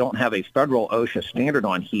 Even though they don't have a federal OSHA standard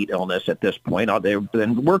on heat illness at this point, they've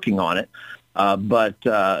been working on it. But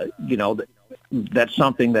that's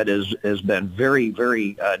something that has been very,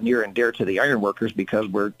 very near and dear to the ironworkers, because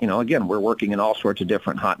we're working in all sorts of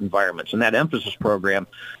different hot environments. And that emphasis program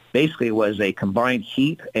basically was a combined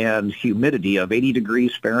heat and humidity of 80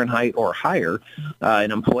 degrees Fahrenheit or higher.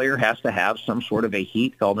 An employer has to have some sort of a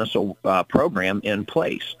heat illness program in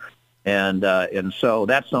place. And so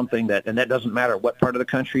that's something that doesn't matter what part of the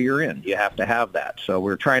country you're in, you have to have that. So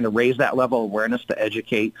we're trying to raise that level of awareness to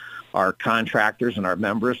educate our contractors and our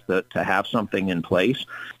members to have something in place.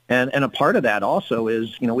 And a part of that also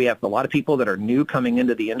is, we have a lot of people that are new coming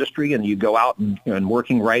into the industry, and you go out and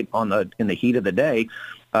working right in the heat of the day.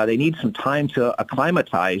 They need some time to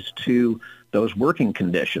acclimatize to those working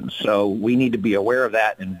conditions. So we need to be aware of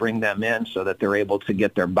that and bring them in so that they're able to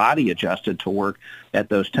get their body adjusted to work at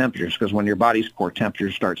those temperatures. Because when your body's core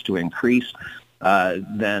temperature starts to increase,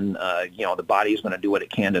 then the body is going to do what it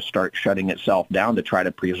can to start shutting itself down to try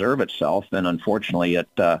to preserve itself. And unfortunately, it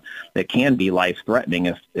can be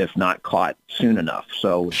life-threatening if not caught soon enough.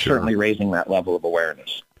 So certainly raising that level of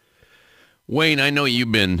awareness. Wayne, I know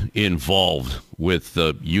you've been involved with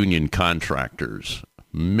the union contractors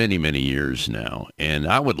many, many years now, and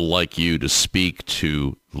I would like you to speak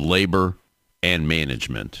to labor and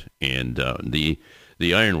management. And the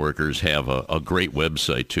Ironworkers have a great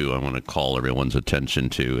website, too, I want to call everyone's attention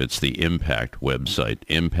to. It's the Impact website,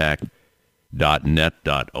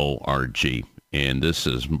 impact.net.org. And this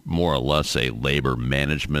is more or less a labor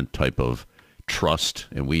management type of trust.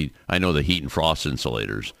 And I know the heat and frost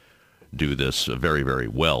insulators do this very, very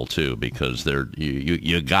well, too, because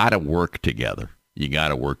you got to work together. You got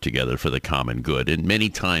to work together for the common good. And many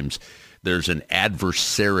times there's an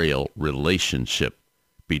adversarial relationship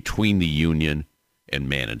between the union and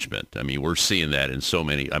management. I mean, we're seeing that in so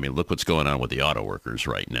many. I mean, look what's going on with the auto workers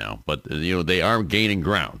right now. But, they are gaining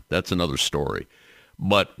ground. That's another story.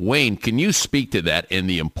 But, Wayne, can you speak to that and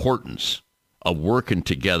the importance of working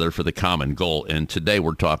together for the common goal? And today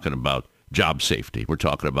we're talking about job safety. We're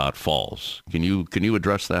talking about falls. Can you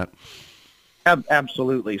address that?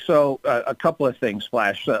 Absolutely. So a couple of things,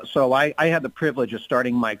 Flash. So I had the privilege of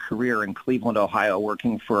starting my career in Cleveland, Ohio,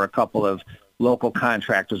 working for a couple of local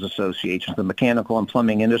contractors associations, the Mechanical and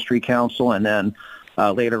Plumbing Industry Council, and then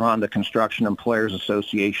later on the Construction Employers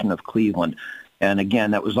Association of Cleveland. And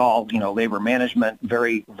again, that was all, labor management,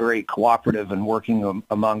 very, very cooperative and working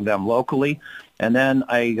among them locally. And then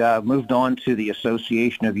I moved on to the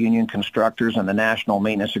Association of Union Constructors and the National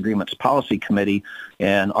Maintenance Agreements Policy Committee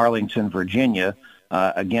in Arlington, Virginia,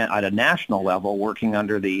 again, at a national level, working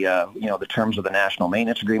under the terms of the National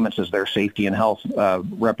Maintenance Agreements as their safety and health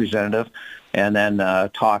representative, and then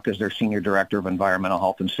TALK as their Senior Director of Environmental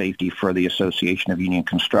Health and Safety for the Association of Union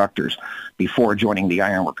Constructors before joining the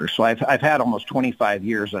Ironworkers. So I've had almost 25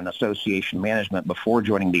 years in association management before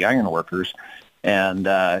joining the Ironworkers, and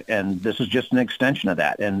this is just an extension of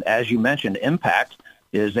that. And as you mentioned, Impact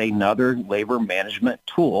is another labor management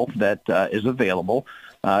tool that is available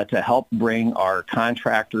to help bring our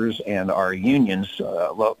contractors and our unions,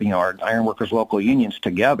 our Ironworkers local unions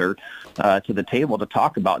together to the table to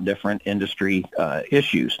talk about different industry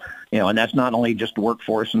issues. And that's not only just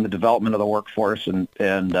workforce and the development of the workforce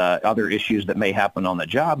and other issues that may happen on the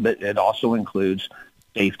job, but it also includes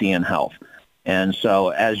safety and health. And so,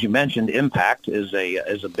 as you mentioned, Impact is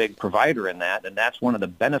a big provider in that, and that's one of the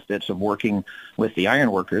benefits of working with the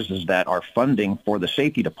Ironworkers is that our funding for the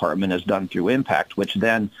safety department is done through Impact, which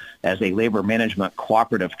then, as a labor management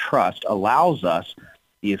cooperative trust, allows us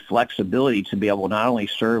the flexibility to be able to not only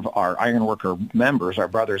serve our Ironworker members, our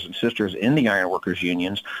brothers and sisters in the Ironworkers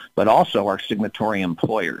unions, but also our signatory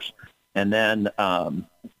employers. And then,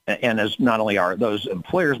 and as not only are those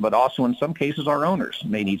employers, but also in some cases our owners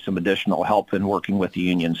may need some additional help in working with the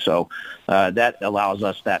union. So that allows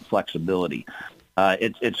us that flexibility.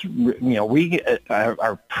 We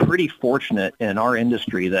are pretty fortunate in our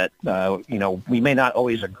industry that, we may not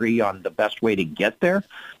always agree on the best way to get there,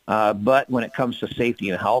 but when it comes to safety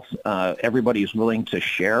and health, everybody is willing to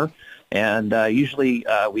share. And usually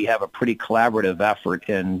we have a pretty collaborative effort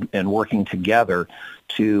in working together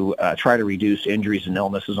to try to reduce injuries and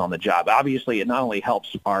illnesses on the job. Obviously, it not only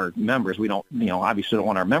helps our members. We don't, obviously don't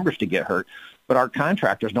want our members to get hurt, but our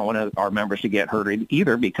contractors don't want our members to get hurt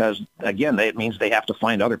either because, again, it means they have to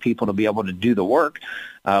find other people to be able to do the work,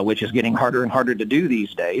 which is getting harder and harder to do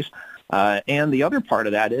these days. And the other part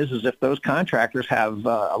of that is if those contractors have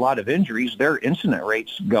a lot of injuries, their incident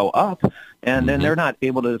rates go up, and then they're not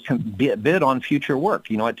able to bid on future work.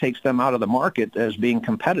 It takes them out of the market as being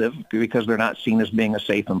competitive because they're not seen as being a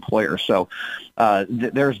safe employer. So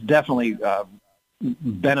there's definitely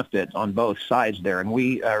benefit on both sides there, and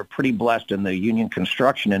we are pretty blessed in the union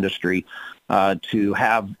construction industry to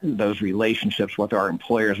have those relationships with our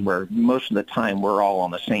employers where most of the time we're all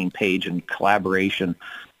on the same page in collaboration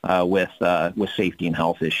with safety and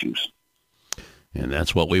health issues. And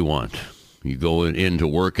that's what we want. You go into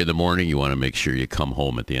work in the morning, you want to make sure you come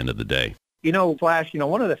home at the end of the day. Flash,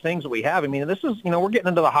 one of the things that we have, this is, we're getting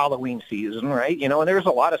into the Halloween season, right? And there's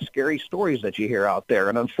a lot of scary stories that you hear out there.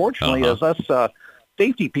 And unfortunately, as us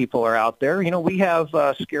safety people are out there, we have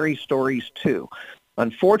scary stories too.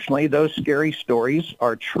 Unfortunately, those scary stories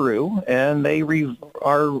are true, and they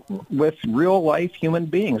are with real-life human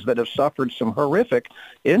beings that have suffered some horrific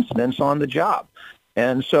incidents on the job.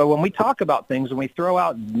 And so when we talk about things and we throw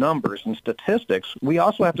out numbers and statistics, we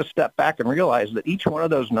also have to step back and realize that each one of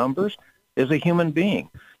those numbers is a human being.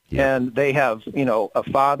 Yeah. And they have, a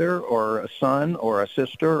father or a son or a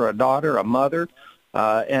sister or a daughter, a mother,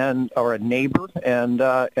 or a neighbor, and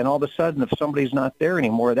all of a sudden, if somebody's not there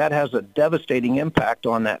anymore, that has a devastating impact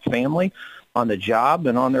on that family, on the job,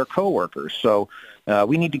 and on their coworkers. So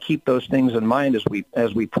we need to keep those things in mind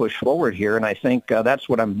as we push forward here. And I think that's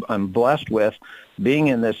what I'm blessed with, being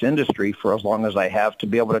in this industry for as long as I have, to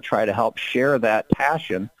be able to try to help share that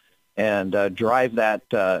passion and drive that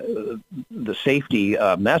the safety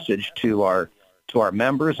message to our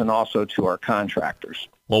members and also to our contractors.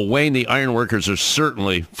 Well, Wayne, the Ironworkers are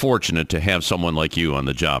certainly fortunate to have someone like you on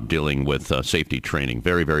the job dealing with safety training.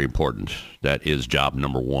 Very, very important. That is job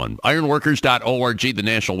number one. Ironworkers.org, the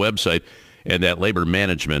national website, and that labor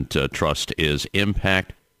management trust is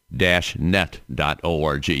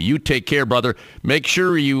impact-net.org. You take care, brother. Make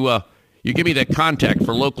sure you give me that contact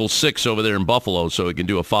for Local 6 over there in Buffalo so we can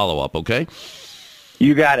do a follow-up, okay?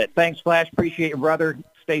 You got it. Thanks, Flash. Appreciate you, brother.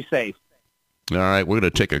 Stay safe. All right, we're going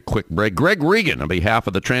to take a quick break. Greg Regan, on behalf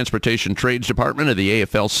of the Transportation Trades Department of the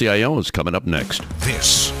AFL-CIO, is coming up next.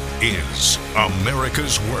 This is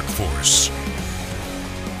America's Workforce.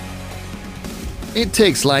 It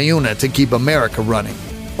takes LIUNA to keep America running.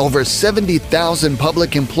 Over 70,000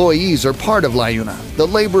 public employees are part of LIUNA, the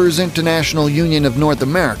Laborers International Union of North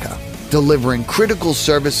America, delivering critical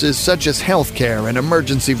services such as healthcare and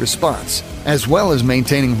emergency response, as well as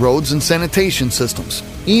maintaining roads and sanitation systems.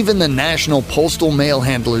 Even the National Postal Mail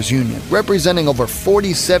Handlers Union, representing over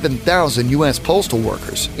 47,000 U.S. postal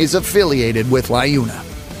workers, is affiliated with LIUNA.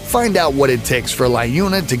 Find out what it takes for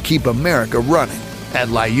LIUNA to keep America running at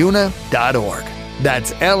LIUNA.org.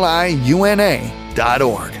 That's LIUNA.org.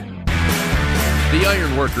 The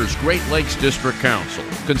Ironworkers Great Lakes District Council,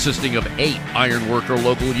 consisting of 8 ironworker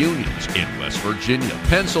local unions in West Virginia,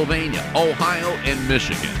 Pennsylvania, Ohio, and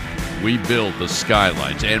Michigan. We build the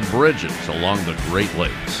skylines and bridges along the Great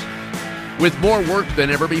Lakes. With more work than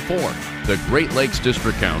ever before, the Great Lakes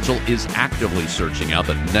District Council is actively searching out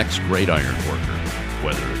the next great ironworker,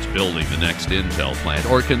 whether it's building the next Intel plant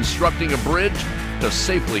or constructing a bridge to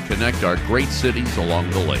safely connect our great cities along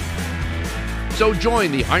the lake. So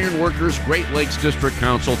join the Ironworkers Great Lakes District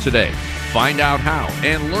Council today. Find out how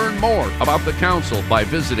and learn more about the council by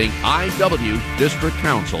visiting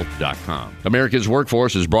iwdistrictcouncil.com. America's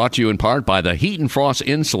Workforce is brought to you in part by the Heat and Frost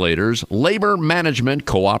Insulators Labor Management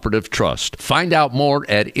Cooperative Trust. Find out more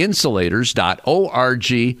at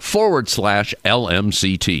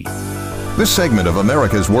insulators.org/LMCT. This segment of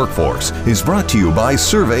America's Workforce is brought to you by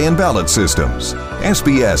Survey and Ballot Systems.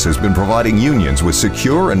 SBS has been providing unions with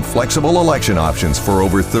secure and flexible election options for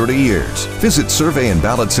over 30 years. Visit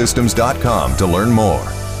surveyandballotsystems.com to learn more.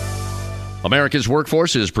 America's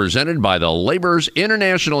Workforce is presented by the Laborers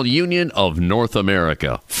International Union of North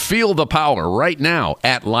America. Feel the power right now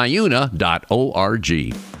at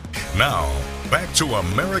liuna.org. Now, back to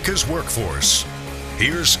America's Workforce.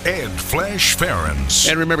 here's Ed Flash Ferens.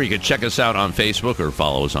 And remember, you can check us out on Facebook or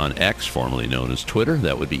follow us on X, formerly known as Twitter.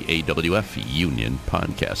 That would be AWF Union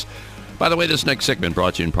Podcast. By the way, this next segment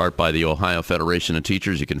brought to you in part by the Ohio Federation of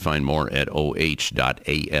Teachers. You can find more at oh.aft.org.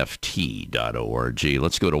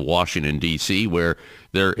 Let's go to Washington, D.C., where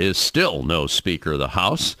there is still no Speaker of the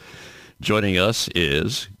House. Joining us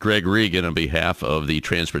is Greg Regan on behalf of the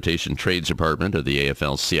Transportation Trades Department of the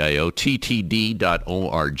AFL-CIO.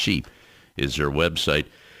 TTD.org is their website.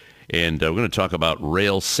 And we're going to talk about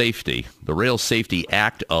rail safety, the Rail Safety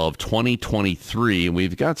Act of 2023. And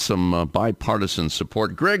we've got some bipartisan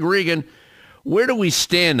support. Greg Regan, where do we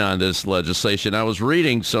stand on this legislation? I was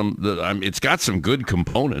reading it's got some good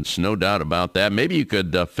components, no doubt about that. Maybe you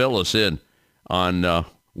could fill us in on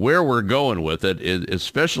where we're going with it,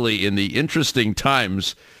 especially in the interesting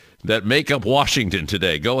times that make up Washington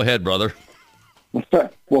today. Go ahead, brother.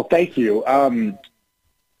 Well, thank you.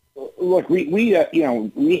 Look, we have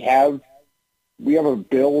a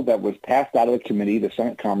bill that was passed out of the committee, the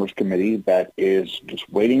Senate Commerce Committee, that is just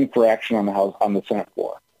waiting for action on the Senate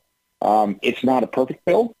floor. It's not a perfect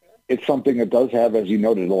bill. It's something that does have, as you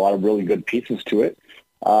noted, a lot of really good pieces to it,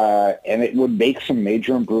 and it would make some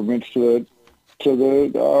major improvements to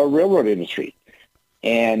the railroad industry.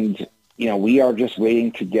 And we are just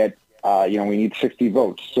waiting to get. We need 60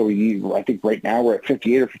 votes. So I think right now we're at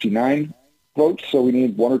 58 or 59 votes. So we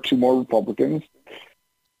need one or two more Republicans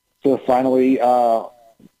to finally,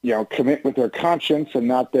 commit with their conscience and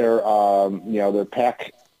not their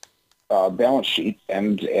PAC balance sheet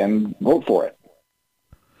and vote for it.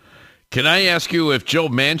 Can I ask you if Joe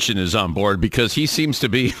Manchin is on board, because he seems to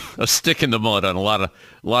be a stick in the mud on a lot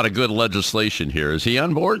of good legislation here? Is he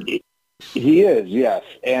on board? He is, yes.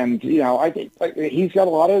 And I think he's got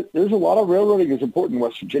there's a lot of railroading is important in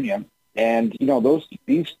West Virginia, and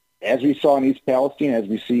these, as we saw in East Palestine, as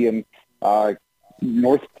we see in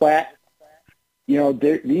North Platte,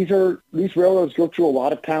 these railroads go through a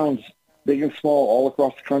lot of towns, big and small, all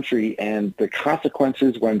across the country, and the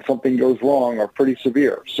consequences when something goes wrong are pretty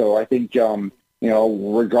severe. So I think,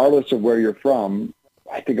 regardless of where you're from,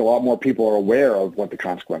 I think a lot more people are aware of what the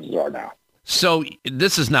consequences are now. So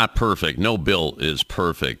this is not perfect. No bill is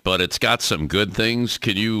perfect, but it's got some good things.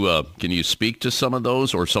 Can you speak to some of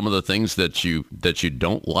those, or some of the things that you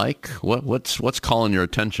don't like? What's calling your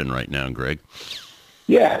attention right now, Greg?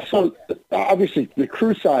 Yeah, so obviously the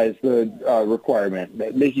crew size, the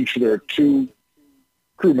requirement, making sure there are two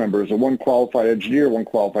crew members, one qualified engineer, one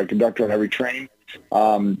qualified conductor on every train.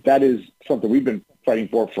 That is something we've been fighting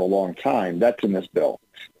for a long time. That's in this bill.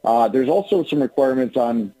 There's also some requirements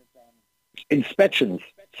on inspections.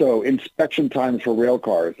 So inspection times for rail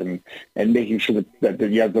cars and making sure that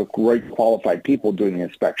you have the right qualified people doing the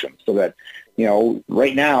inspection, so that,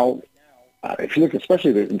 right now, if you look,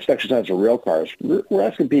 especially the inspection times for rail cars,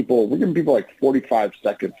 we're giving people like 45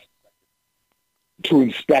 seconds to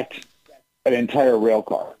inspect an entire rail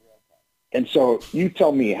car. And so you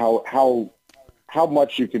tell me how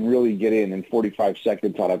much you can really get in 45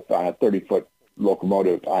 seconds on a 30-foot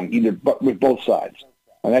locomotive on either, but with both sides.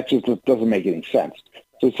 And that just doesn't make any sense.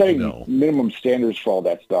 So setting minimum standards for all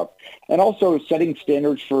that stuff, and also setting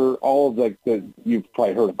standards for all of the you've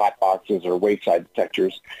probably heard of hot boxes or wayside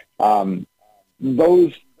detectors.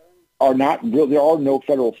 Those are not real. There are no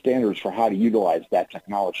federal standards for how to utilize that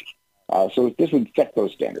technology. So this would set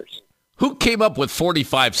those standards. Who came up with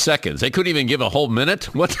 45 seconds? They couldn't even give a whole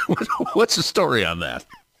minute? What's the story on that?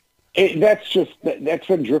 That's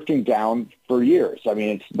been drifting down for years. I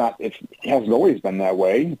mean, it hasn't always been that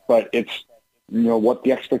way, but it's, what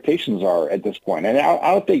the expectations are at this point. And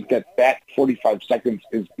I don't think that 45 seconds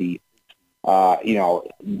is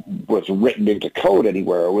was written into code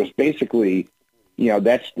anywhere. It was basically,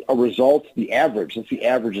 that's a result, the average. That's the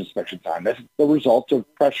average inspection time. That's the result of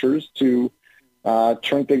pressures to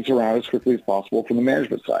turn things around as quickly as possible from the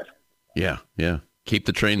management side. Yeah. Keep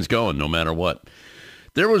the trains going no matter what.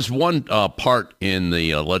 There was one part in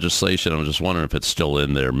the legislation, I was just wondering if it's still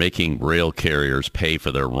in there, making rail carriers pay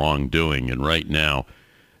for their wrongdoing. And right now,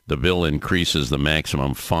 the bill increases the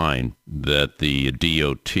maximum fine that the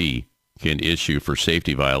DOT can issue for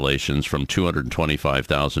safety violations from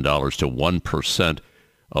 $225,000 to 1%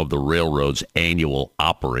 of the railroad's annual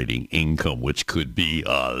operating income, which could be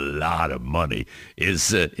a lot of money. Is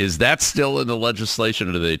that still in the legislation,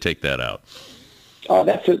 or do they take that out?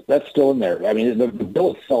 That's still in there. I mean, the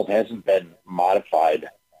bill itself hasn't been modified,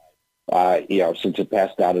 since it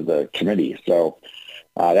passed out of the committee. So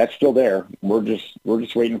that's still there. We're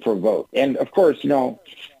just waiting for a vote. And of course,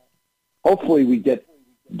 hopefully we get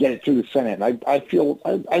it through the Senate. And I still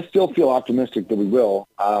feel optimistic that we will.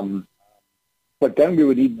 but then we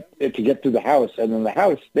would need it to get through the House. And then the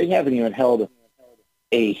House, they haven't even held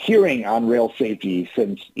a hearing on rail safety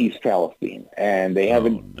since East Palestine. And they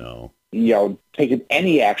haven't, taken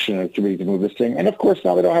any action in the committee to move this thing. And, of course,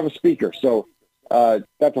 now they don't have a speaker. So that's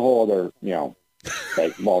a whole other,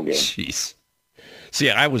 ball game. Jeez. See,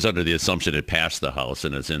 I was under the assumption it passed the House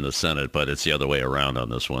and it's in the Senate, but it's the other way around on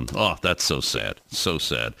this one. Oh, that's so sad. So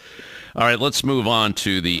sad. All right, let's move on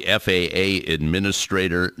to the FAA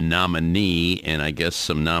administrator nominee, and I guess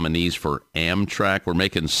some nominees for Amtrak. We're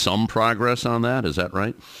making some progress on that. Is that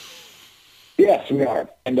right? Yes, we are.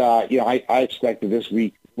 And, I expect that this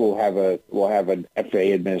week we'll have an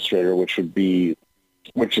FAA administrator, which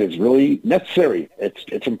is really necessary.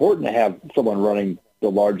 It's important to have someone running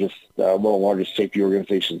one of the largest safety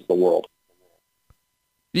organizations in the world.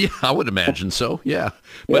 Yeah, I would imagine so. Yeah.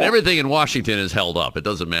 But everything in Washington is held up. It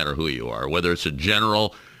doesn't matter who you are, whether it's a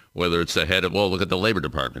general, whether it's the head of, look at the Labor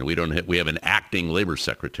Department. We have an acting labor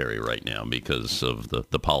secretary right now because of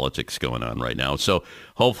the politics going on right now. So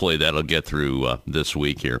hopefully that'll get through this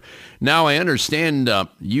week here. Now, I understand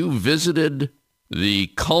you visited the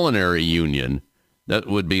culinary union. That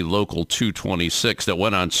would be Local 226 that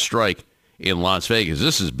went on strike in Las Vegas.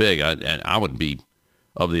 This is big, and I would be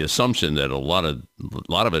of the assumption that a lot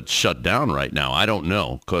of it's shut down right now. I don't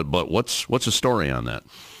know, but what's the story on that?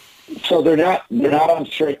 So they're not on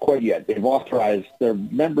strike quite yet. Their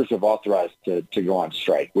members have authorized to go on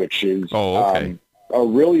strike, which is a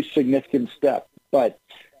really significant step. But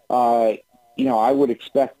I would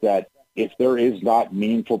expect that if there is not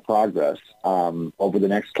meaningful progress over the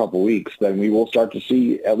next couple of weeks, then we will start to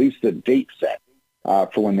see at least a date set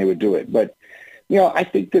for when they would do it. But, I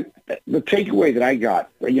think that the takeaway that I got,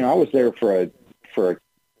 I was there for a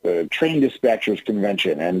train dispatchers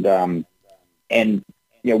convention, and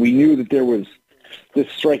we knew that there was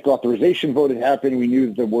this strike authorization vote had happened. We knew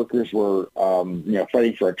that the workers were,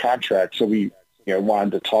 fighting for a contract. So we,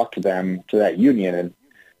 wanted to talk to that union and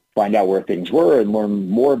find out where things were and learn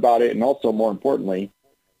more about it. And also, more importantly,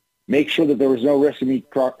 make sure that there was no risk of me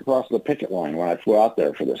crossing the picket line when I flew out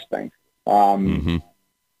there for this thing.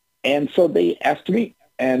 And so they asked me,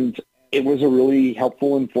 and it was a really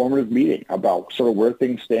helpful, informative meeting about sort of where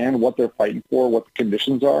things stand, what they're fighting for, what the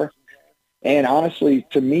conditions are. And honestly,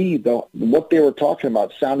 to me, what they were talking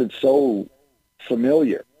about sounded so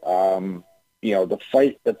familiar. The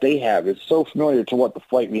fight that they have is so familiar to what the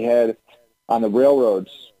fight we had on the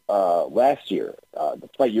railroads last year, the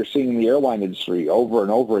fight you're seeing in the airline industry over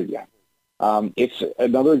and over again. It's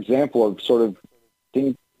another example of sort of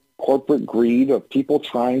corporate greed, of people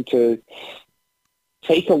trying to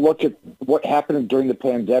take a look at what happened during the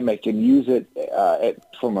pandemic and use it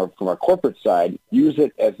from a corporate side, use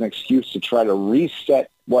it as an excuse to try to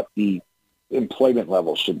reset what the employment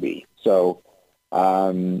level should be. So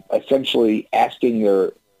essentially asking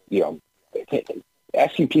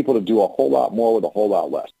people to do a whole lot more with a whole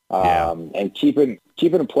lot less, and keeping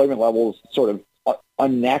employment levels sort of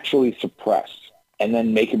unnaturally suppressed, and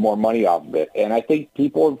then making more money off of it. And I think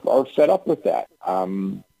people are fed up with that.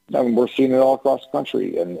 We're seeing it all across the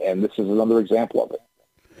country, and this is another example of it.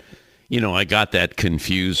 I got that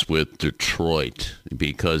confused with Detroit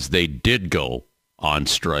because they did go on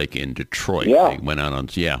strike in Detroit. Yeah. They went out on,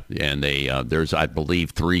 and there's, I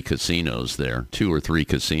believe, 3 casinos there, 2 or 3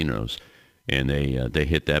 casinos, and they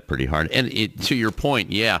hit that pretty hard. And to your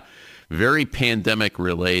point, very pandemic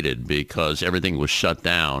related because everything was shut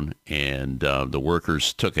down and the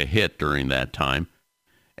workers took a hit during that time.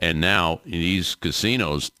 And now in these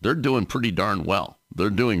casinos, they're doing pretty darn well. They're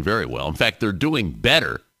doing very well. In fact, they're doing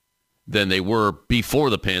better than they were before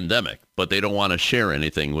the pandemic, but they don't want to share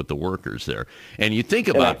anything with the workers there. And you think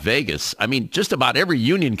about Vegas, I mean, just about every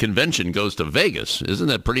union convention goes to Vegas. Isn't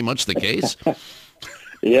that pretty much the case?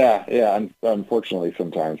 Yeah, unfortunately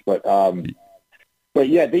sometimes. But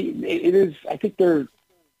it is. I think their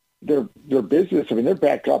business. I mean, they're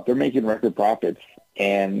back up. They're making record profits,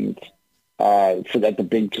 and for the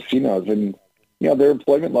big casinos, and their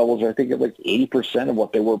employment levels are, I think, at like 80% of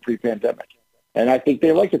what they were pre-pandemic, and I think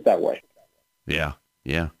they like it that way. Yeah.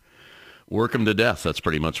 Work them to death. That's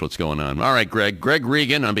pretty much what's going on. All right, Greg. Greg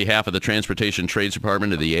Regan on behalf of the Transportation Trades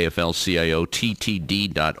Department of the AFL-CIO,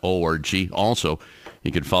 TTD.org. Also,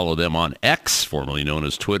 you can follow them on X, formerly known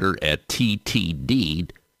as Twitter, at TTD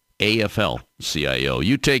AFL-CIO.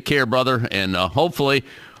 You take care, brother, and hopefully,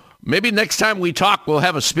 maybe next time we talk, we'll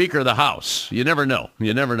have a Speaker of the House. You never know.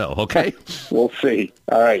 Okay? We'll see.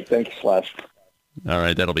 All right. Thanks, Slash. All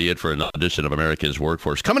right, that'll be it for an edition of America's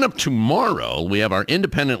Workforce. Coming up tomorrow, we have our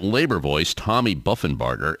independent labor voice, Tommy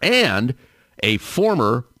Buffenbarger, and a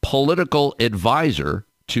former political advisor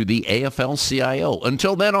to the AFL-CIO.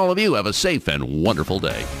 Until then, all of you have a safe and wonderful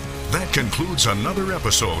day. That concludes another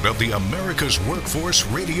episode of the America's Workforce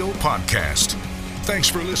Radio Podcast. Thanks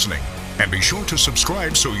for listening, and be sure to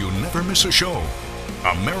subscribe so you never miss a show.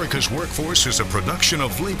 America's Workforce is a production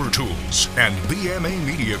of Labor Tools and BMA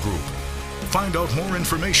Media Group. Find out more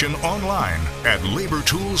information online at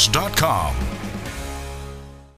labortools.com.